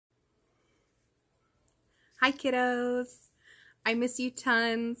Hi kiddos. I miss you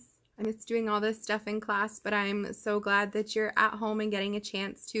tons. I miss doing all this stuff in class, but I'm so glad that you're at home and getting a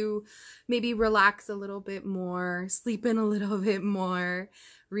chance to maybe relax a little bit more, sleep in a little bit more,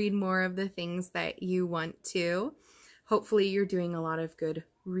 read more of the things that you want to. Hopefully you're doing a lot of good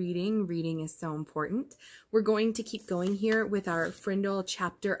reading. Reading is so important. We're going to keep going here with our Frindle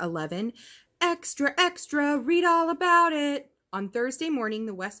chapter 11. Extra, extra, read all about it. On Thursday morning,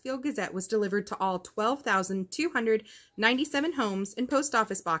 the Westfield Gazette was delivered to all 12,297 homes and post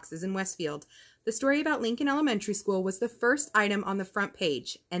office boxes in Westfield. The story about Lincoln Elementary School was the first item on the front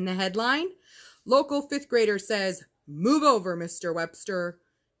page. And the headline? Local fifth grader says, "Move over, Mr. Webster."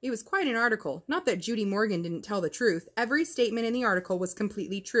 It was quite an article. Not that Judy Morgan didn't tell the truth. Every statement in the article was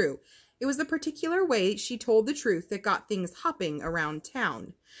completely true. It was the particular way she told the truth that got things hopping around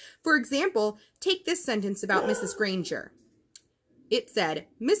town. For example, take this sentence about Mrs. Granger. It said,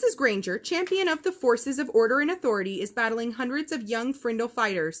 Mrs. Granger, champion of the forces of order and authority, is battling hundreds of young Frindle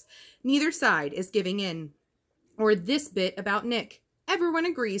fighters. Neither side is giving in. Or this bit about Nick. Everyone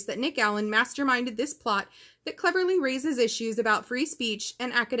agrees that Nick Allen masterminded this plot that cleverly raises issues about free speech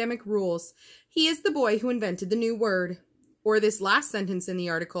and academic rules. He is the boy who invented the new word. Or this last sentence in the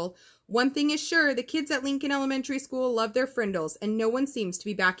article. One thing is sure, the kids at Lincoln Elementary School love their Frindles, and no one seems to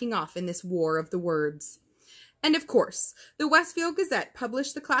be backing off in this war of the words. And of course, the Westfield Gazette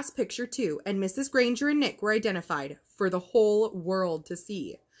published the class picture too, and Mrs. Granger and Nick were identified for the whole world to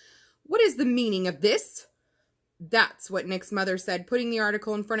see. What is the meaning of this? That's what Nick's mother said, putting the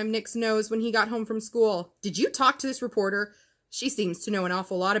article in front of Nick's nose when he got home from school. Did you talk to this reporter? She seems to know an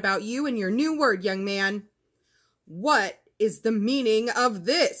awful lot about you and your new word, young man. What is the meaning of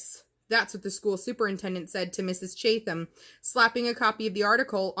this? That's what the school superintendent said to Mrs. Chatham, slapping a copy of the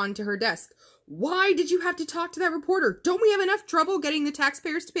article onto her desk. Why did you have to talk to that reporter? Don't we have enough trouble getting the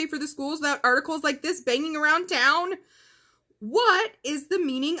taxpayers to pay for the schools without articles like this banging around town? What is the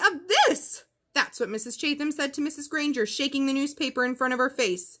meaning of this? That's what Mrs. Chatham said to Mrs. Granger, shaking the newspaper in front of her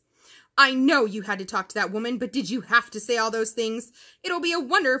face. I know you had to talk to that woman, but did you have to say all those things? It'll be a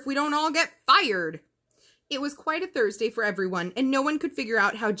wonder if we don't all get fired. It was quite a Thursday for everyone, and no one could figure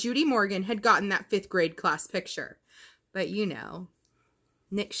out how Judy Morgan had gotten that 5th grade class picture. But you know,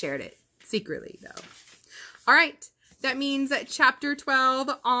 Nick shared it. Secretly, though. All right, that means chapter 12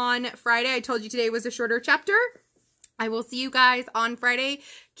 on Friday. I told you today was a shorter chapter. I will see you guys on Friday.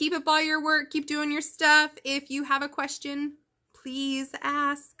 Keep up all your work. Keep doing your stuff. If you have a question, please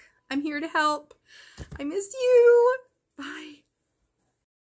ask. I'm here to help. I miss you. Bye.